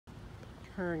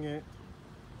Turn it.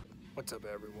 What's up,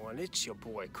 everyone? It's your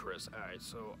boy Chris. Alright,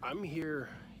 so I'm here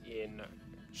in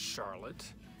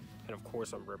Charlotte, and of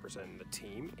course, I'm representing the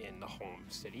team in the home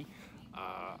city.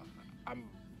 I'm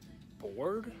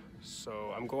bored,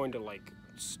 so I'm going to like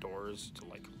stores to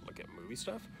like look at movie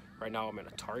stuff. Right now, I'm in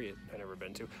a Target I've never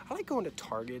been to. I like going to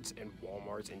Targets and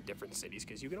Walmarts in different cities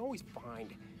because you can always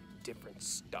find different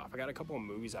stuff. I got a couple of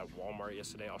movies at Walmart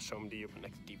yesterday. I'll show them to you in the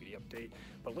next DVD update.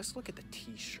 But let's look at the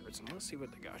t-shirts and let's see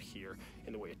what they got here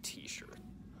in the way of t-shirt.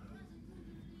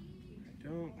 I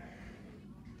don't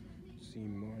see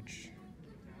much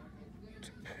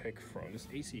to pick from. This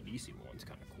AC/DC one's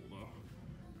kind of cool though.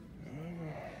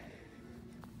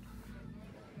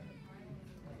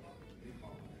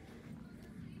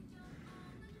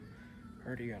 I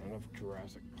already got enough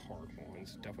Jurassic Park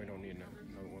ones. Definitely don't need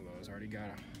another one of those. I already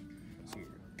got some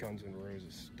Guns N'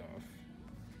 Roses stuff.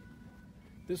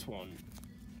 This one,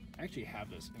 I actually have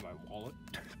this in my wallet.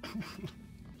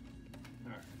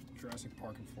 Alright, Jurassic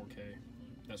Park in 4K.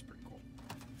 That's pretty cool.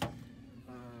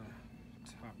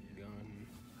 Top Gun.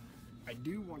 I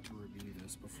do want to review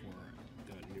this before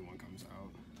the new one comes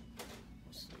out.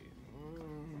 Let's see.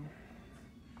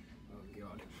 Oh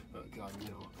god. Oh god,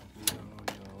 no.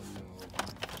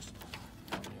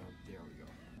 There we go.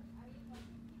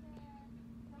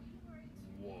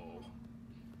 Whoa.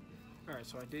 Alright,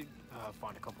 so I did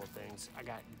find a couple of things. I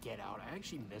got Get Out. I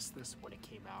actually missed this when it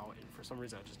came out, and for some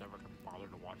reason I just never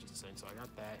bothered to watch it since. So I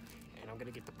got that, and I'm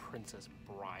gonna get The Princess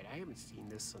Bride. I haven't seen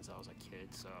this since I was a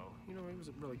kid, so you know, it was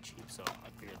really cheap, so I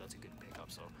figured that's a good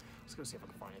pickup. So let's go see if I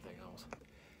can find anything else.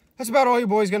 That's about all your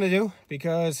boy's gonna do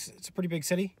because it's a pretty big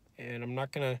city, and I'm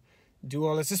not gonna do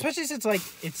all this, especially since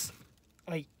it's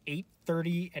like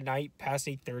 8:30 at night, past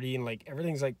 8:30, and like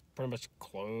everything's like pretty much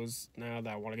closed now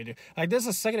that I want to go to. Like there's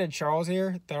a Second and Charles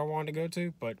here that I wanted to go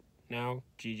to, but now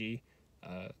GG,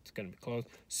 it's gonna be closed.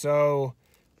 So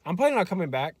I'm planning on coming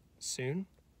back soon.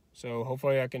 So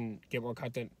hopefully I can get more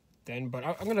content then. But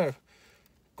I'm gonna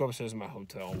go upstairs in my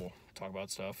hotel. We'll talk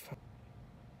about stuff.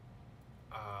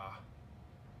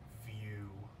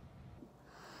 View.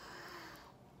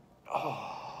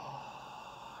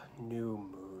 Oh, new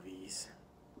movies.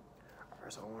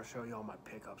 Alright, so I want to show you all my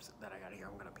pickups that I got here.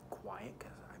 I'm gonna be quiet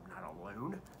because I'm not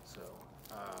alone. So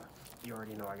you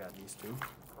already know I got these two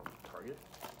from Target,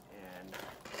 and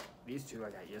these two I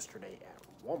got yesterday at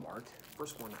Walmart.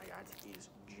 First one I got is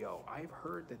Joe. I've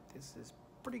heard that this is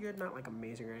pretty good, not like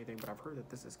amazing or anything, but I've heard that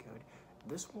this is good.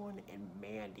 This one and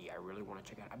Mandy I really want to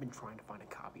check out. I've been trying to find a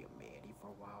copy of Mandy for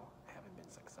a while. Haven't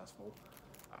been successful,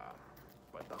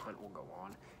 but the hunt will go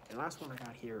on. And last one I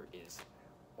got here is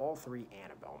all three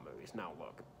Annabelle movies. Now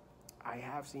look, I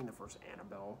have seen the first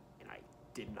Annabelle and I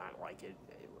did not like it.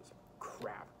 It was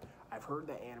crap. I've heard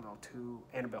that Annabelle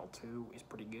 2 is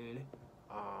pretty good.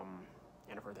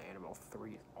 And I've heard that Annabelle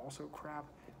 3 is also crap.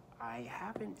 I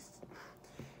haven't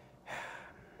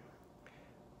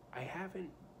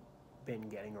been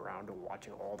getting around to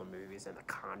watching all the movies in the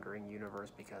Conjuring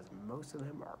universe because most of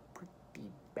them are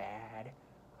pretty bad.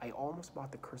 I almost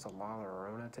bought The Curse of La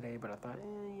Llorona today, but I thought,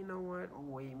 you know what?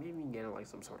 Wait, maybe you can get like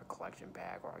some sort of collection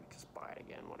bag, or I can just buy it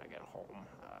again when I get home.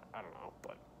 I don't know,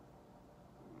 but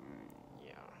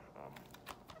yeah.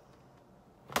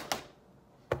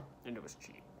 And it was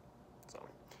cheap. So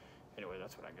anyway,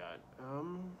 that's what I got.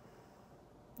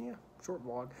 Yeah, short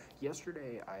vlog.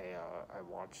 Yesterday I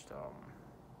watched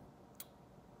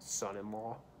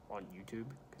Son-in-Law on YouTube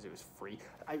because it was free.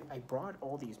 I brought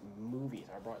all these movies.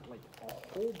 I brought like a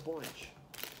whole bunch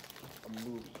of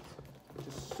movies.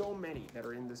 Just so many that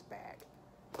are in this bag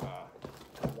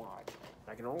to watch.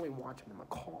 I can only watch them in the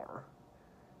car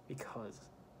because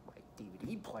my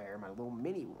DVD player, my little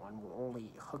mini one, will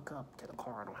only hook up to the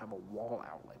car. I don't have a wall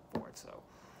outlet for it, so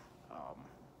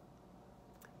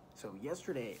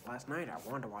last night, I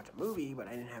wanted to watch a movie, but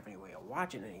I didn't have any way of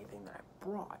watching anything that I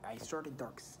brought. I started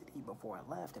Dark City before I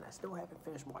left, and I still haven't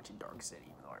finished watching Dark City,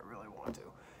 even though I really want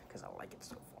to, because I like it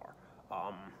so far.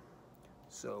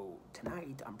 So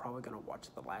tonight, I'm probably going to watch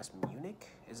The Last Munich.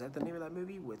 Is that the name of that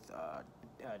movie? With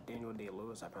Daniel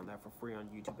Day-Lewis. I found that for free on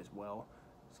YouTube as well,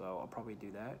 so I'll probably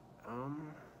do that.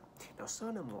 Now,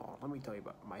 Son-in-Law, let me tell you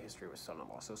about my history with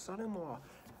Son-in-Law. So Son-in-Law,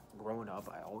 growing up,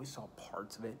 I always saw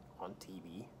parts of it on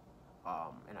TV.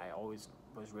 And I always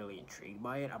was really intrigued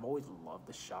by it. I've always loved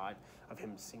the shot of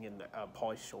him singing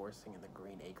Pauly Shore singing the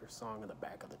Green Acres song in the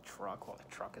back of the truck while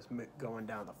the truck is going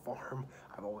down the farm.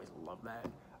 I've always loved that.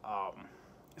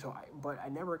 But I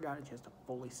never got a chance to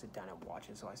fully sit down and watch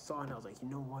it. So I saw it and I was like, you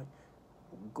know what?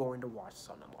 I'm going to watch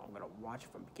Son-in-Law. I'm going to watch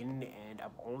it from beginning to end.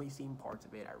 I've only seen parts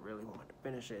of it. I really wanted to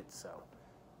finish it. So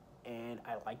and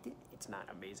I liked it. It's not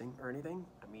amazing or anything.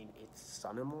 I mean, it's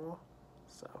son-in-law,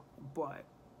 so, but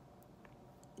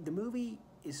the movie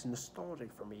is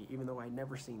nostalgic for me, even though I'd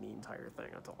never seen the entire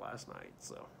thing until last night,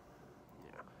 so,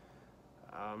 yeah.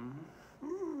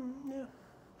 Yeah,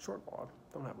 short vlog.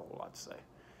 Don't have a whole lot to say.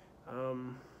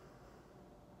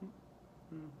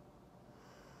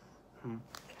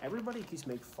 Everybody keeps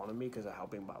making fun of me because of how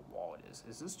big my wallet is.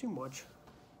 Is this too much?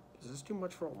 Is this too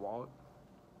much for a wallet?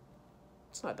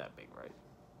 It's not that big, right?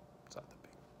 It's not that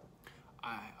big.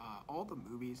 All the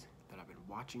movies that I've been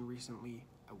watching recently,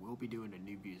 I will be doing a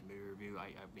New Views movie review.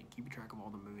 I've been keeping track of all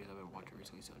the movies I've been watching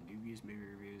recently, so New Views movie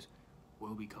reviews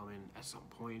will be coming at some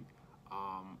point.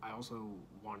 I also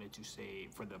wanted to say,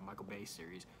 for the Michael Bay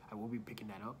series, I will be picking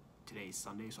that up. Today is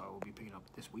Sunday, so I will be picking up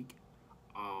this week.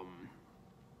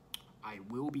 I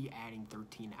will be adding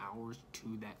 13 hours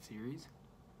to that series.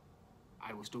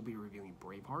 I will still be reviewing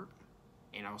Braveheart,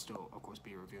 and I will still, of course,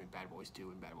 be reviewing Bad Boys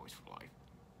 2 and Bad Boys for Life.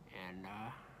 And,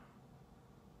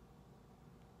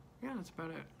 yeah, that's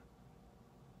about it.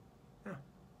 Yeah.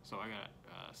 So I got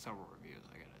several reviews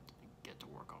I gotta get to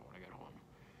work on when I get home.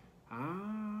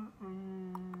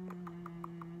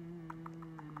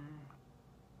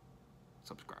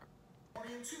 Subscribe.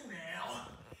 Now.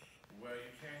 Well,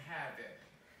 you can't have it.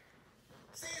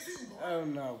 Says who, boy? Oh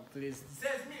no, please.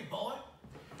 Says me, boy.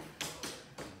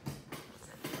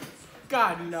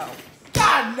 God no.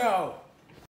 God no!